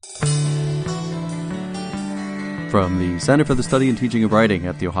From the Center for the Study and Teaching of Writing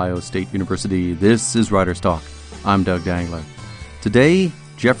at The Ohio State University, this is Writer's Talk. I'm Doug Dangler. Today,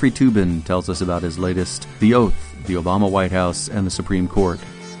 Jeffrey Toobin tells us about his latest, The Oath, the Obama White House and the Supreme Court.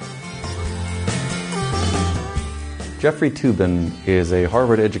 Jeffrey Toobin is a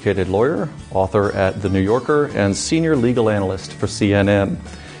Harvard-educated lawyer, author at The New Yorker, and senior legal analyst for CNN.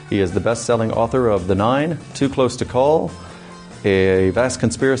 He is the best-selling author of The Nine, Too Close to Call, A Vast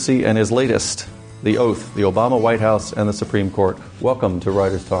Conspiracy, and his latest, The Oath, the Obama White House and the Supreme Court. Welcome to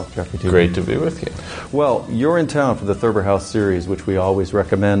Writer's Talk, Jeffrey Toobin. Great to be with you. Well, you're in town for the Thurber House series, which we always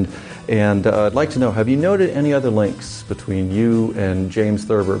recommend. And I'd like to know, have you noted any other links between you and James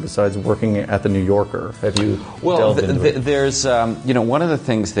Thurber besides working at The New Yorker? Have you delved into it? There's, one of the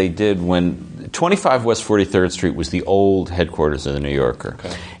things they did when 25 West 43rd Street was the old headquarters of The New Yorker.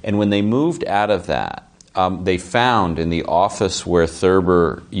 Okay. And when they moved out of that, they found in the office where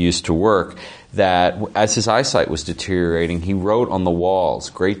Thurber used to work that as his eyesight was deteriorating, he wrote on the walls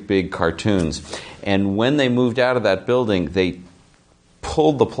great big cartoons. And when they moved out of that building, they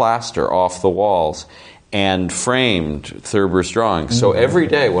pulled the plaster off the walls and framed Thurber's drawings. So every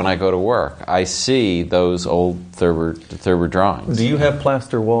day when I go to work, I see those old Thurber drawings. Do you have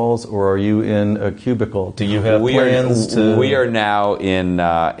plaster walls, or are you in a cubicle? Do you have plans to... We are now in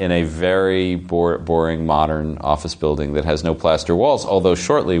a very boring modern office building that has no plaster walls, although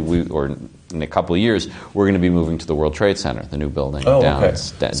shortly, in a couple of years, we're going to be moving to the World Trade Center, the new building downtown.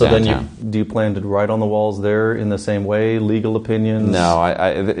 So then do you plan to write on the walls there in the same way, legal opinions? No,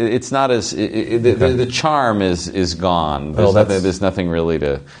 it's not as... The charm is gone. There's nothing really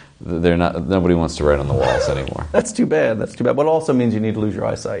to... Nobody wants to write on the walls anymore. That's too bad. But it also means you need to lose your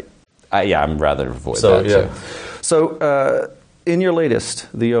eyesight. I'm rather avoid that, too. So, in your latest,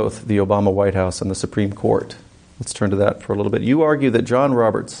 The Oath, the Obama White House and the Supreme Court, let's turn to that for a little bit. You argue that John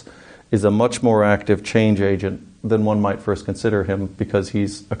Roberts is a much more active change agent than one might first consider him because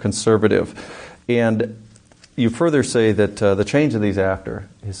he's a conservative. And you further say that the change that he's after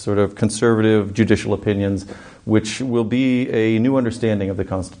is sort of conservative judicial opinions, which will be a new understanding of the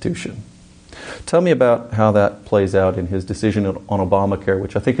Constitution. Tell me about how that plays out in his decision on Obamacare,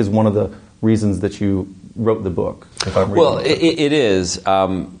 which I think is one of the reasons that you wrote the book. If I'm well, it is.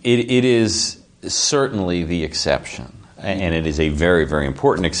 It is certainly the exception. And it is a very, very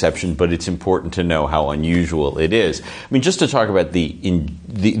important exception, but it's important to know how unusual it is. I mean, just to talk about the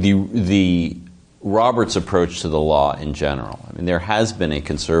Roberts approach to the law in general. I mean, there has been a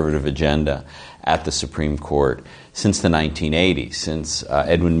conservative agenda at the Supreme Court since the 1980s, since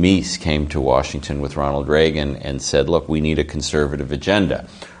Edwin Meese came to Washington with Ronald Reagan and said, look, we need a conservative agenda.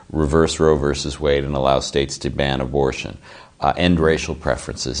 Reverse Roe versus Wade and allow states to ban abortion. End racial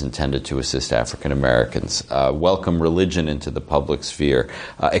preferences intended to assist African Americans, welcome religion into the public sphere,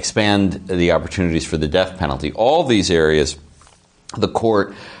 expand the opportunities for the death penalty. All these areas, the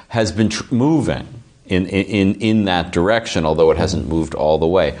court has been moving in that direction, although it hasn't moved all the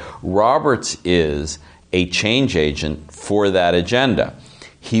way. Roberts is a change agent for that agenda.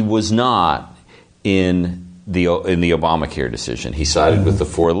 He was not in the Obamacare decision. He sided with the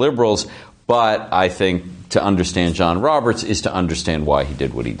four liberals, but I think to understand John Roberts is to understand why he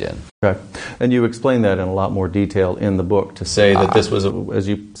did what he did. Okay. And you explain that in a lot more detail in the book to say that this was, as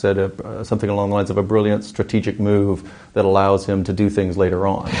you said, something along the lines of a brilliant strategic move that allows him to do things later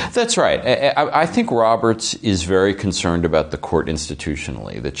on. That's right. I think Roberts is very concerned about the court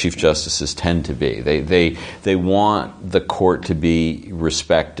institutionally. The Chief Justices tend to be. They want the court to be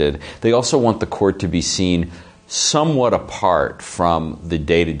respected. They also want the court to be seen somewhat apart from the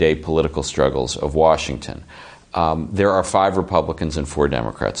day-to-day political struggles of Washington. There are 5 Republicans and 4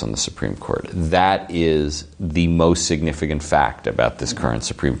 Democrats on the Supreme Court. That is the most significant fact about this current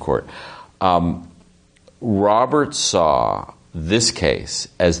Supreme Court. Roberts saw this case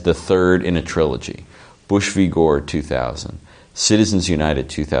as the third in a trilogy. Bush v. Gore, 2000. Citizens United,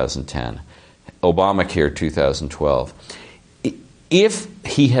 2010. Obamacare, 2012. If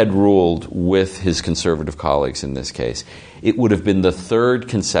he had ruled with his conservative colleagues in this case, it would have been the third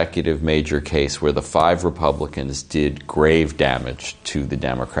consecutive major case where the 5 Republicans did grave damage to the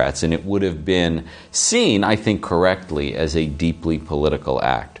Democrats, and it would have been seen, I think correctly, as a deeply political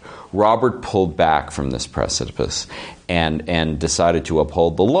act. Robert pulled back from this precipice and decided to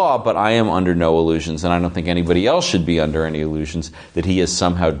uphold the law, but I am under no illusions, and I don't think anybody else should be under any illusions, that he has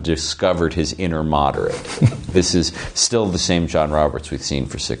somehow discovered his inner moderate. This is still the same John Roberts we've seen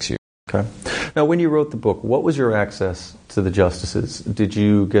for 6 years. Okay. Now, when you wrote the book, what was your access to the justices? Did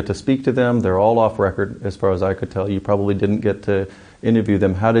you get to speak to them? They're all off record, as far as I could tell. You probably didn't get to interview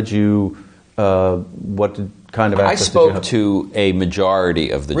them. How did you What kind of access I spoke did you have? to a majority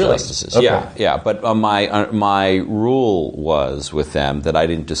of the Really? justices. Okay. Yeah. But my rule was with them that I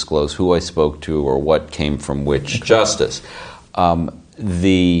didn't disclose who I spoke to or what came from which justice. I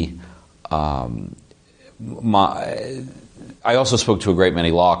also spoke to a great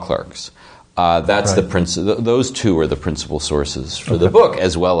many law clerks. That's right. Those two are the principal sources for the book,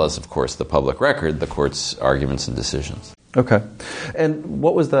 as well as, of course, the public record, the court's arguments and decisions. Okay. And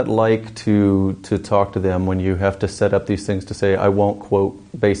what was that like to talk to them when you have to set up these things to say, I won't quote,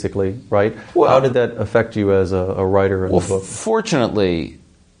 basically, right? Well, how did that affect you as a writer in the book? Fortunately,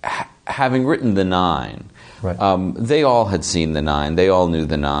 having written The Nine, right. they all had seen The Nine. They all knew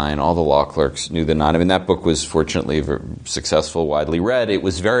The Nine. All the law clerks knew The Nine. I mean, that book was fortunately very successful, widely read. It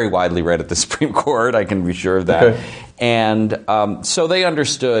was very widely read at the Supreme Court, I can be sure of that. Okay. And so they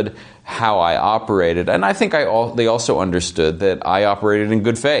understood how I operated. And I think they also understood that I operated in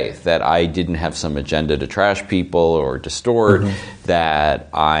good faith, that I didn't have some agenda to trash people or distort, that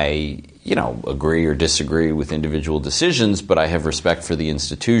I agree or disagree with individual decisions, but I have respect for the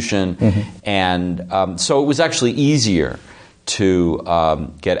institution. And so it was actually easier to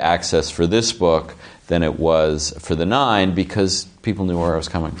get access for this book than it was for The Nine because people knew where I was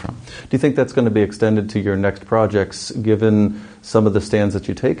coming from. Do you think that's going to be extended to your next projects, given some of the stands that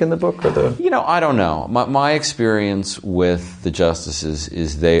you take in the book? I don't know. My experience with the justices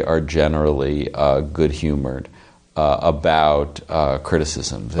is they are generally good-humored about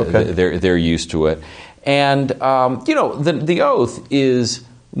criticism. Okay. They're used to it. And, the Oath is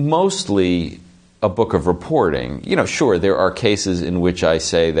mostly a book of reporting. Sure, there are cases in which I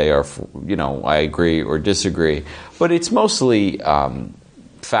say they are, I agree or disagree, but it's mostly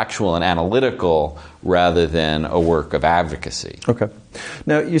factual and analytical rather than a work of advocacy. Okay.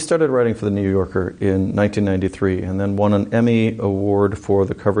 Now, you started writing for The New Yorker in 1993 and then won an Emmy Award for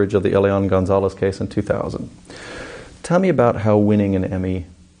the coverage of the Elian Gonzalez case in 2000. Tell me about how winning an Emmy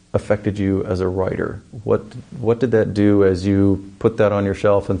affected you as a writer. What did that do as you put that on your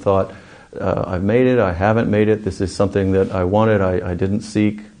shelf and thought, I've made it, I haven't made it, this is something that I wanted, I didn't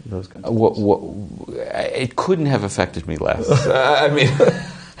seek? Those kinds of it couldn't have affected me less. I mean,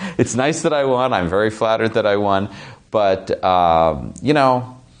 it's nice that I won. I'm very flattered that I won. But,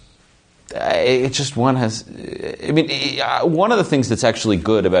 it just one has... I mean, one of the things that's actually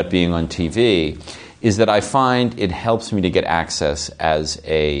good about being on TV is that I find it helps me to get access as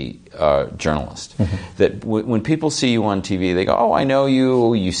a journalist. That when people see you on TV, they go, oh, I know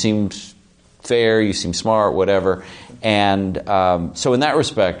you, you seem fair, you seem smart, whatever. And so in that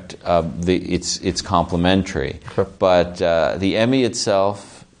respect, it's complimentary. Sure. But the Emmy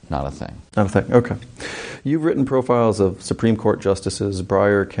itself, not a thing. Not a thing, okay. You've written profiles of Supreme Court Justices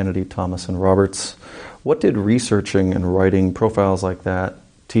Breyer, Kennedy, Thomas, and Roberts. What did researching and writing profiles like that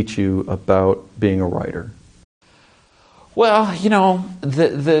teach you about being a writer? Well,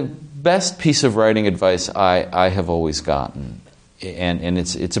 the best piece of writing advice I have always gotten, and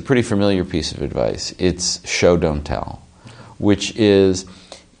it's a pretty familiar piece of advice, it's show, don't tell, which is,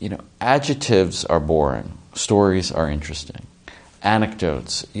 adjectives are boring, stories are interesting,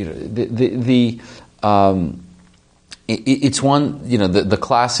 anecdotes, it's one, the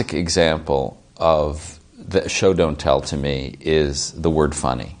classic example of the show, don't tell to me is the word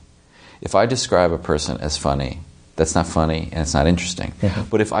funny. If I describe a person as funny, that's not funny and it's not interesting.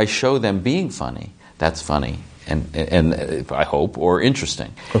 But if I show them being funny, that's funny and I hope, or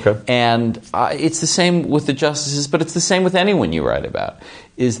interesting. Okay. And it's the same with the justices, but it's the same with anyone you write about,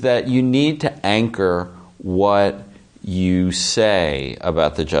 is that you need to anchor what you say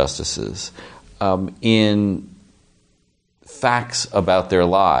about the justices in facts about their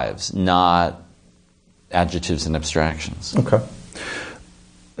lives, not adjectives and abstractions. Okay.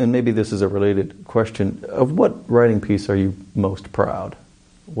 And maybe this is a related question. Of what writing piece are you most proud?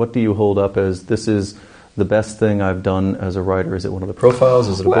 What do you hold up as, this is the best thing I've done as a writer? Is it one of the profiles?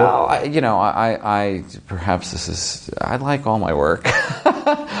 Is it a book? Well, I perhaps this is, I like all my work.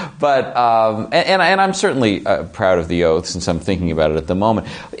 But, and I'm certainly proud of The Oath, since I'm thinking about it at the moment.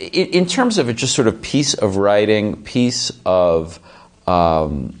 In terms of it, just sort of piece of writing, piece of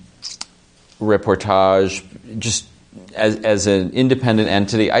reportage, just as an independent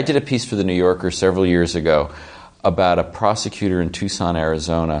entity. I did a piece for The New Yorker several years ago about a prosecutor in Tucson,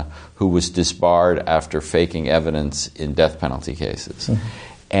 Arizona, who was disbarred after faking evidence in death penalty cases.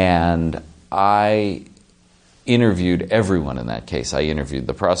 And I interviewed everyone in that case. I interviewed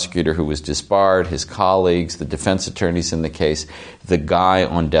the prosecutor who was disbarred, his colleagues, the defense attorneys in the case, the guy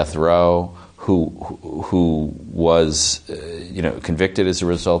on death row who was convicted as a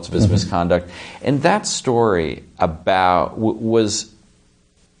result of his misconduct. And that story was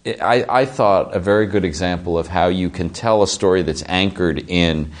I thought, a very good example of how you can tell a story that's anchored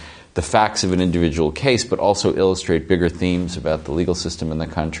in the facts of an individual case, but also illustrate bigger themes about the legal system in the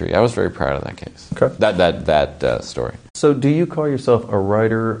country. I was very proud of that case. Okay. That story. So do you call yourself a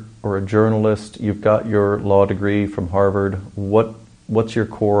writer or a journalist? You've got your law degree from Harvard. What's your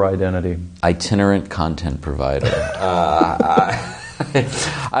core identity? Itinerant content provider.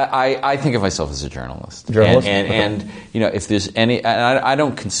 I think of myself as a journalist. And if there's any, and I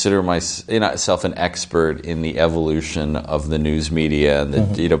don't consider myself an expert in the evolution of the news media,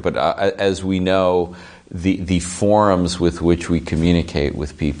 and but as we know, the forums with which we communicate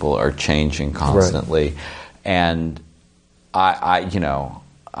with people are changing constantly, right. And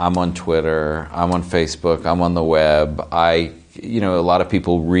I'm on Twitter, I'm on Facebook, I'm on the web. A lot of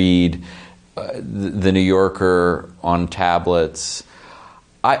people read the New Yorker on tablets.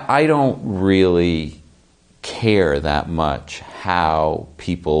 I don't really care that much how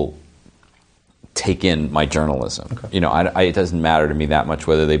people take in my journalism. Okay. It doesn't matter to me that much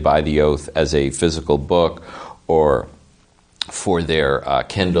whether they buy The Oath as a physical book or for their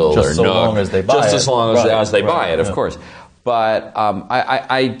Kindle just or so Nook. Long as they buy just it. as long as they buy it, yeah. Of course. But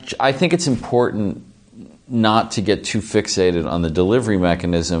I think it's important not to get too fixated on the delivery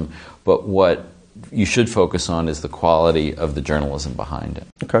mechanism, but what you should focus on is the quality of the journalism behind it.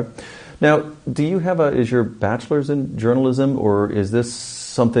 Okay. Now, do you have is your bachelor's in journalism, or is this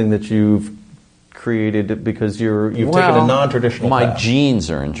something that you've created because you've taken a non-traditional my path? genes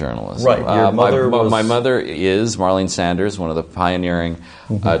are in journalism. Right. Your mother my mother is Marlene Sanders, one of the pioneering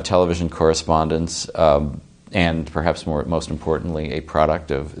television correspondents, and perhaps most importantly, a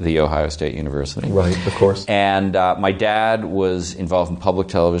product of The Ohio State University. Right, of course. And my dad was involved in public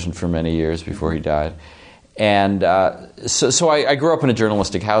television for many years before he died. And so I grew up in a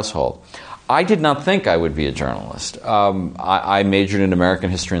journalistic household. I did not think I would be a journalist. I majored in American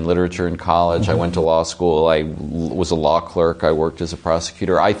history and literature in college. I went to law school. I was a law clerk. I worked as a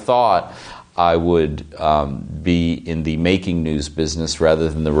prosecutor. I thought I would be in the making news business rather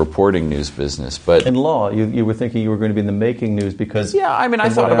than the reporting news business. But in law, you were thinking you were going to be in the making news because... Yeah, I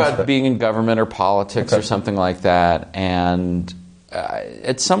thought about being in government or politics or something like that. And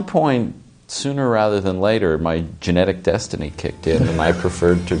at some point, sooner rather than later, my genetic destiny kicked in and I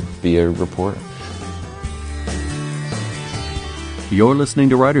preferred to be a reporter. You're listening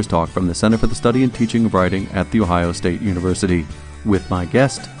to Writers Talk from the Center for the Study and Teaching of Writing at The Ohio State University, with my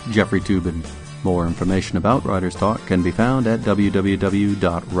guest, Jeffrey Toobin. More information about Writers Talk can be found at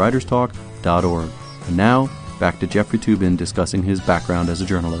www.writerstalk.org. And now, back to Jeffrey Toobin discussing his background as a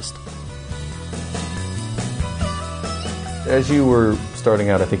journalist. As you were starting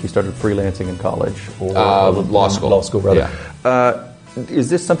out, I think you started freelancing in college. Or law school. Law school, rather. Yeah. Is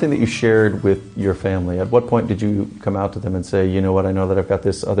this something that you shared with your family? At what point did you come out to them and say, you know what, I know that I've got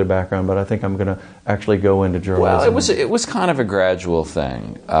this other background, but I think I'm going to actually go into journalism? Well, it was kind of a gradual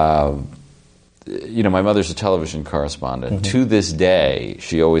thing. My mother's a television correspondent. To this day,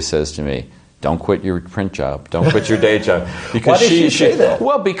 she always says to me, don't quit your print job. Don't quit your day job. Because Why did she say that?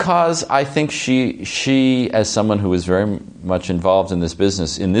 Well, because I think she, as someone who is very much involved in this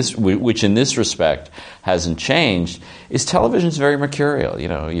business, which in this respect hasn't changed, is television's very mercurial.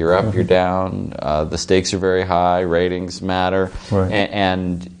 You're up, you're down. The stakes are very high. Ratings matter, right.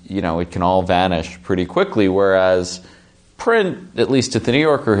 and it can all vanish pretty quickly. Whereas print, at least at the New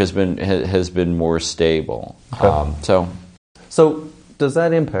Yorker, has been more stable. Okay. So. Does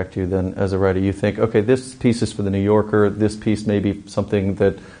that impact you then as a writer? You think, okay, this piece is for the New Yorker, this piece may be something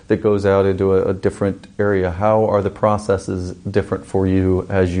that goes out into a different area. How are the processes different for you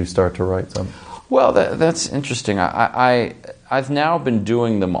as you start to write some? Well, that's interesting. I've now been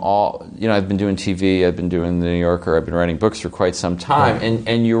doing them all. I've been doing TV, I've been doing the New Yorker, I've been writing books for quite some time. Right.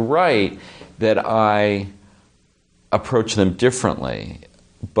 And you're right that I approach them differently,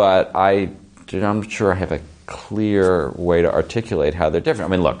 but I'm not sure I have a clear way to articulate how they're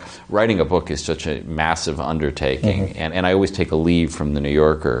different. Look, writing a book is such a massive undertaking, and I always take a leave from the New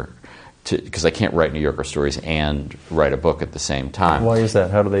Yorker because I can't write New Yorker stories and write a book at the same time. Why is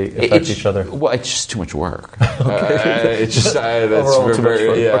that? How do they affect each other? Well, it's just too much work. Okay. It's just Overall, too much work.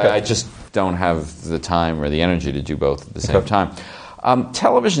 Okay. I just don't have the time or the energy to do both at the same time.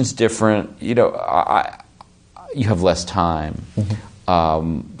 Television's different. You have less time.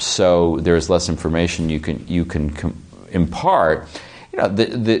 So there's less information you can impart.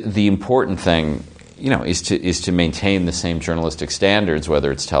 The important thing, is to maintain the same journalistic standards,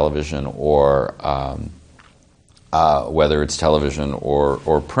 whether it's television or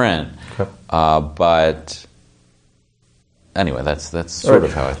print. Okay. But anyway, that's sort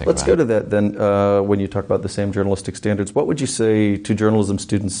of how I think Let's about it. go to that then. When you talk about the same journalistic standards, what would you say to journalism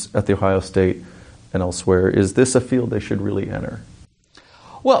students at The Ohio State and elsewhere? Is this a field they should really enter?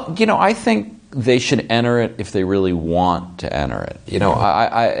 Well, I think they should enter it if they really want to enter it.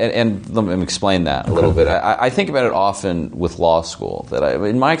 And let me explain that a little bit. I think about it often with law school.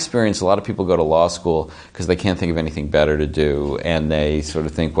 In my experience, a lot of people go to law school because they can't think of anything better to do, and they sort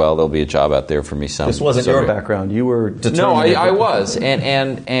of think, well, there'll be a job out there for me someday. This wasn't your background. You were determined. No, I was,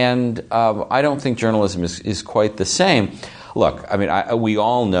 and I don't think journalism is quite the same. Look, I mean, we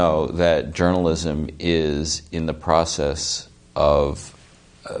all know that journalism is in the process of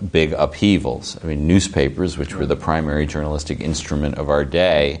big upheavals. I mean, newspapers, which were the primary journalistic instrument of our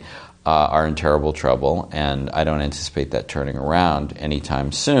day, are in terrible trouble, and I don't anticipate that turning around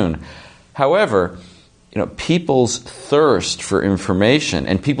anytime soon. However, people's thirst for information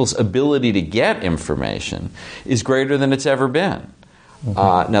and people's ability to get information is greater than it's ever been.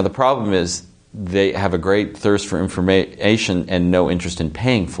 Now, the problem is they have a great thirst for information and no interest in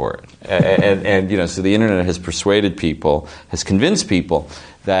paying for it. And so the internet has persuaded people, has convinced people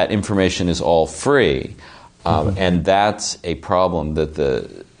that information is all free. And that's a problem that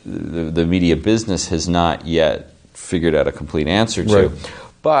the media business has not yet figured out a complete answer to. Right.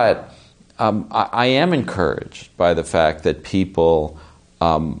 But I am encouraged by the fact that people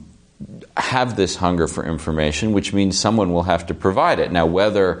have this hunger for information, which means someone will have to provide it. Now,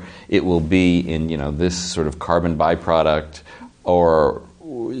 whether it will be in this sort of carbon byproduct or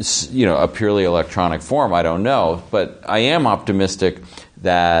a purely electronic form, I don't know. But I am optimistic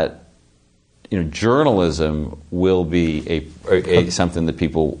that journalism will be a something that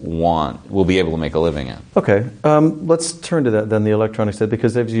people will be able to make a living in. Okay, let's turn to that then, the electronic side,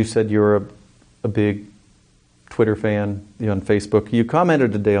 because as you said, you're a big Twitter fan on Facebook. You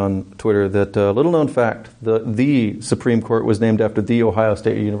commented today on Twitter that, little known fact, the Supreme Court was named after The Ohio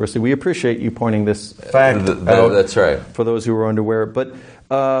State University. We appreciate you pointing this fact out. That's right. For those who are unaware. But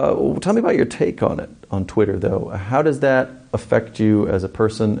tell me about your take on it on Twitter, though. How does that affect you as a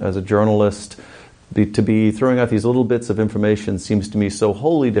person, as a journalist? To be throwing out these little bits of information seems to me so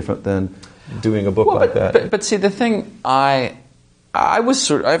wholly different than doing a book like that. But see, the thing I was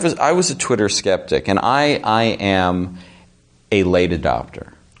a Twitter skeptic, and I am a late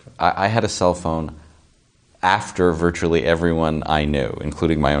adopter. I had a cell phone after virtually everyone I knew,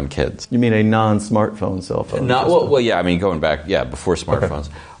 including my own kids. You mean a non-smartphone cell phone? Yeah. I mean, going back, before smartphones.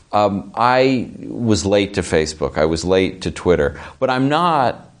 Okay. I was late to Facebook. I was late to Twitter. But I'm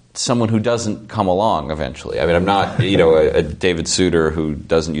not someone who doesn't come along eventually. I mean, I'm not a David Souter who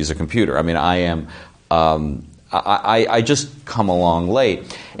doesn't use a computer. I mean, I am. I just come along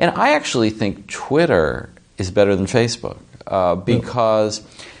late. And I actually think Twitter is better than Facebook because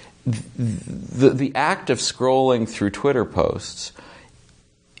the act of scrolling through Twitter posts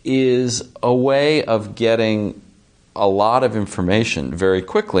is a way of getting a lot of information very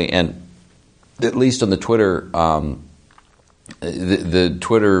quickly. And at least on the Twitter, the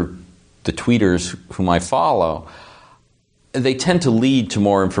tweeters whom I follow, they tend to lead to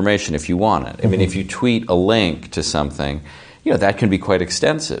more information if you want it. I mean, if you tweet a link to something, that can be quite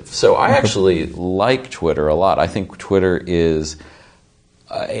extensive. So I actually like Twitter a lot. I think Twitter is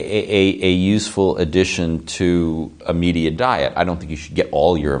a useful addition to a media diet. I don't think you should get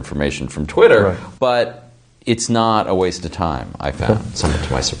all your information from Twitter, but it's not a waste of time, I found, somewhat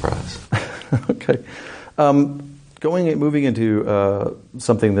to my surprise. Okay. Moving into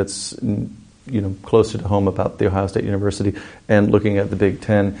something that's closer to home about The Ohio State University and looking at the Big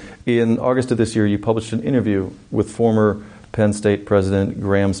Ten. In August of this year, you published an interview with former Penn State President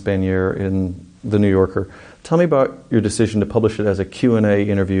Graham Spanier in The New Yorker. Tell me about your decision to publish it as a Q&A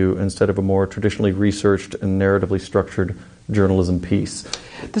interview instead of a more traditionally researched and narratively structured journalism piece.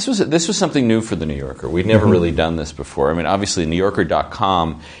 This was something new for The New Yorker. We'd never really done this before. I mean, obviously,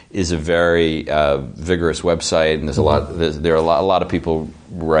 NewYorker.com is a very vigorous website, and there are a lot of people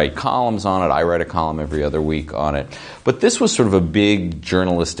write columns on it. I write a column every other week on it. But this was sort of a big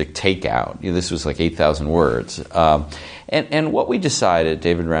journalistic takeout. This was like 8,000 words. And what we decided,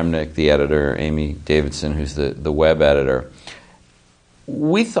 David Remnick, the editor, Amy Davidson, who's the web editor,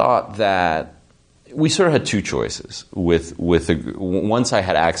 we thought that we sort of had two choices. Once I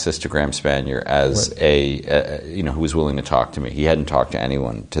had access to Graham Spanier as who was willing to talk to me. He hadn't talked to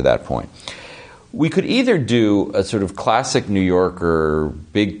anyone to that point. We could either do a sort of classic New Yorker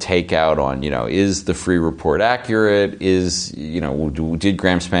big takeout on, is the free report accurate? Did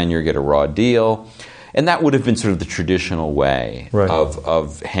Graham Spanier get a raw deal? And that would have been sort of the traditional way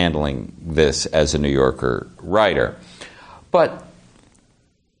of handling this as a New Yorker writer. But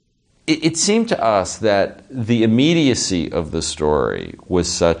it seemed to us that the immediacy of the story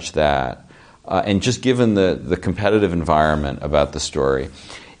was such that, and just given the competitive environment about the story,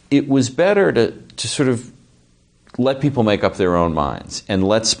 it was better to sort of let people make up their own minds and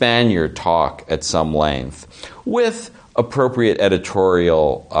let Spaniard talk at some length with appropriate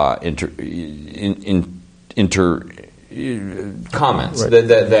editorial comments. Right.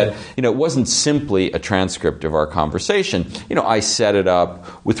 That it wasn't simply a transcript of our conversation. I set it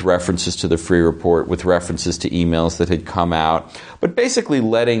up with references to the Free Report, with references to emails that had come out, but basically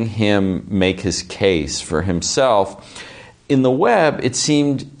letting him make his case for himself. In the web, it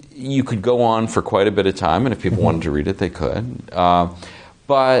seemed you could go on for quite a bit of time, and if people wanted to read it, they could.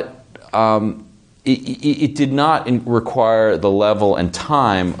 But it did not require the level and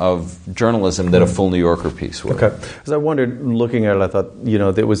time of journalism that a full New Yorker piece would. Okay. Because I wondered, looking at it, I thought,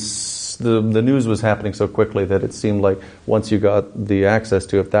 there was the news was happening so quickly that it seemed like once you got the access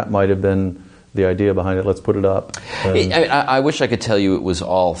to it, that might have been the idea behind it. Let's put it up. I wish I could tell you it was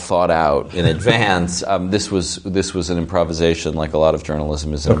all thought out in advance. This was an improvisation, like a lot of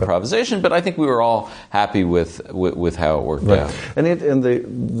journalism is an improvisation. But I think we were all happy with how it worked out. And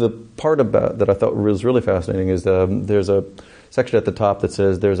the part about that I thought was really fascinating is there's a section at the top that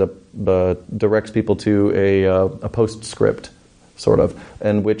says directs people to a postscript, sort of,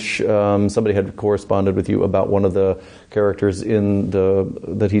 in which somebody had corresponded with you about one of the characters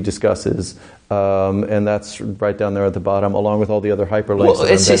that he discusses, and that's right down there at the bottom, along with all the other hyperlinks.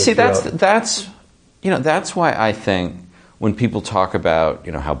 Well, that's why I think when people talk about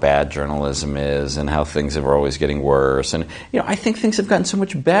how bad journalism is and how things are always getting worse, and I think things have gotten so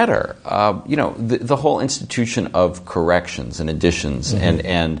much better. The whole institution of corrections and additions,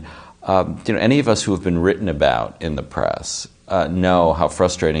 and any of us who have been written about in the press know how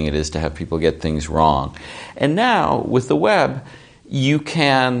frustrating it is to have people get things wrong. And now, with the web, you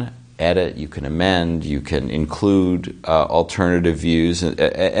can edit, you can amend, you can include alternative views,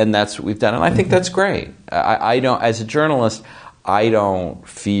 and that's what we've done. And I think that's great. I don't, as a journalist, I don't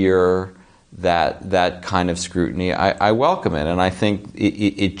fear that kind of scrutiny. I welcome it, and I think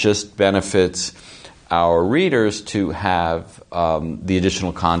it just benefits our readers to have the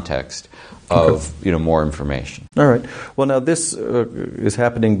additional context of more information. All right. Well, now this is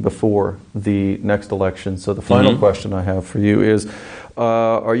happening before the next election. So the final question I have for you is: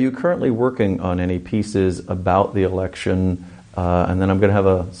 are you currently working on any pieces about the election? And then I'm going to have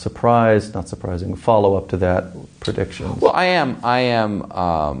a not surprising, follow-up to that prediction. Well, I am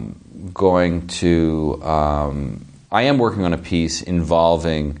going to. I am working on a piece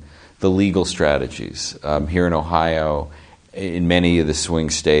involving the legal strategies here in Ohio. In many of the swing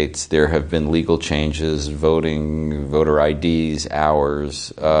states, there have been legal changes, voting, voter IDs,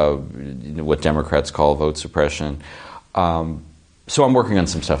 hours, what Democrats call vote suppression. So I'm working on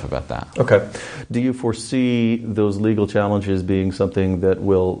some stuff about that. Okay. Do you foresee those legal challenges being something that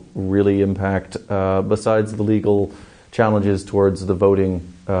will really impact, besides the legal challenges towards the voting,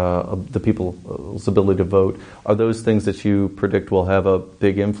 the people's ability to vote, are those things that you predict will have a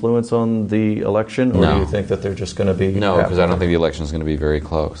big influence on the election? Or do you think that they're just going to be... No, because I don't think the election is going to be very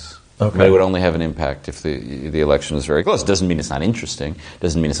close. Okay. But it would only have an impact if the election is very close. It doesn't mean it's not interesting. It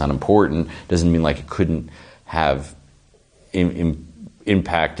doesn't mean it's not important. It doesn't mean like it couldn't have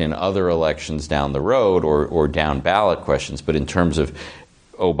impact in other elections down the road or down ballot questions. But in terms of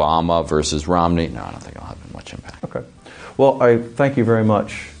Obama versus Romney, no, I don't think it'll have much impact. Okay. Well, I thank you very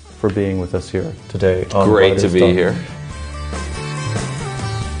much for being with us here today. Great to be here.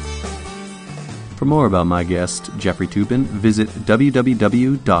 For more about my guest, Jeffrey Toobin, visit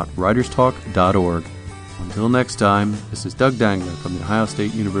www.writerstalk.org. Until next time, this is Doug Dangler from The Ohio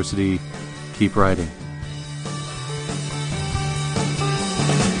State University. Keep writing.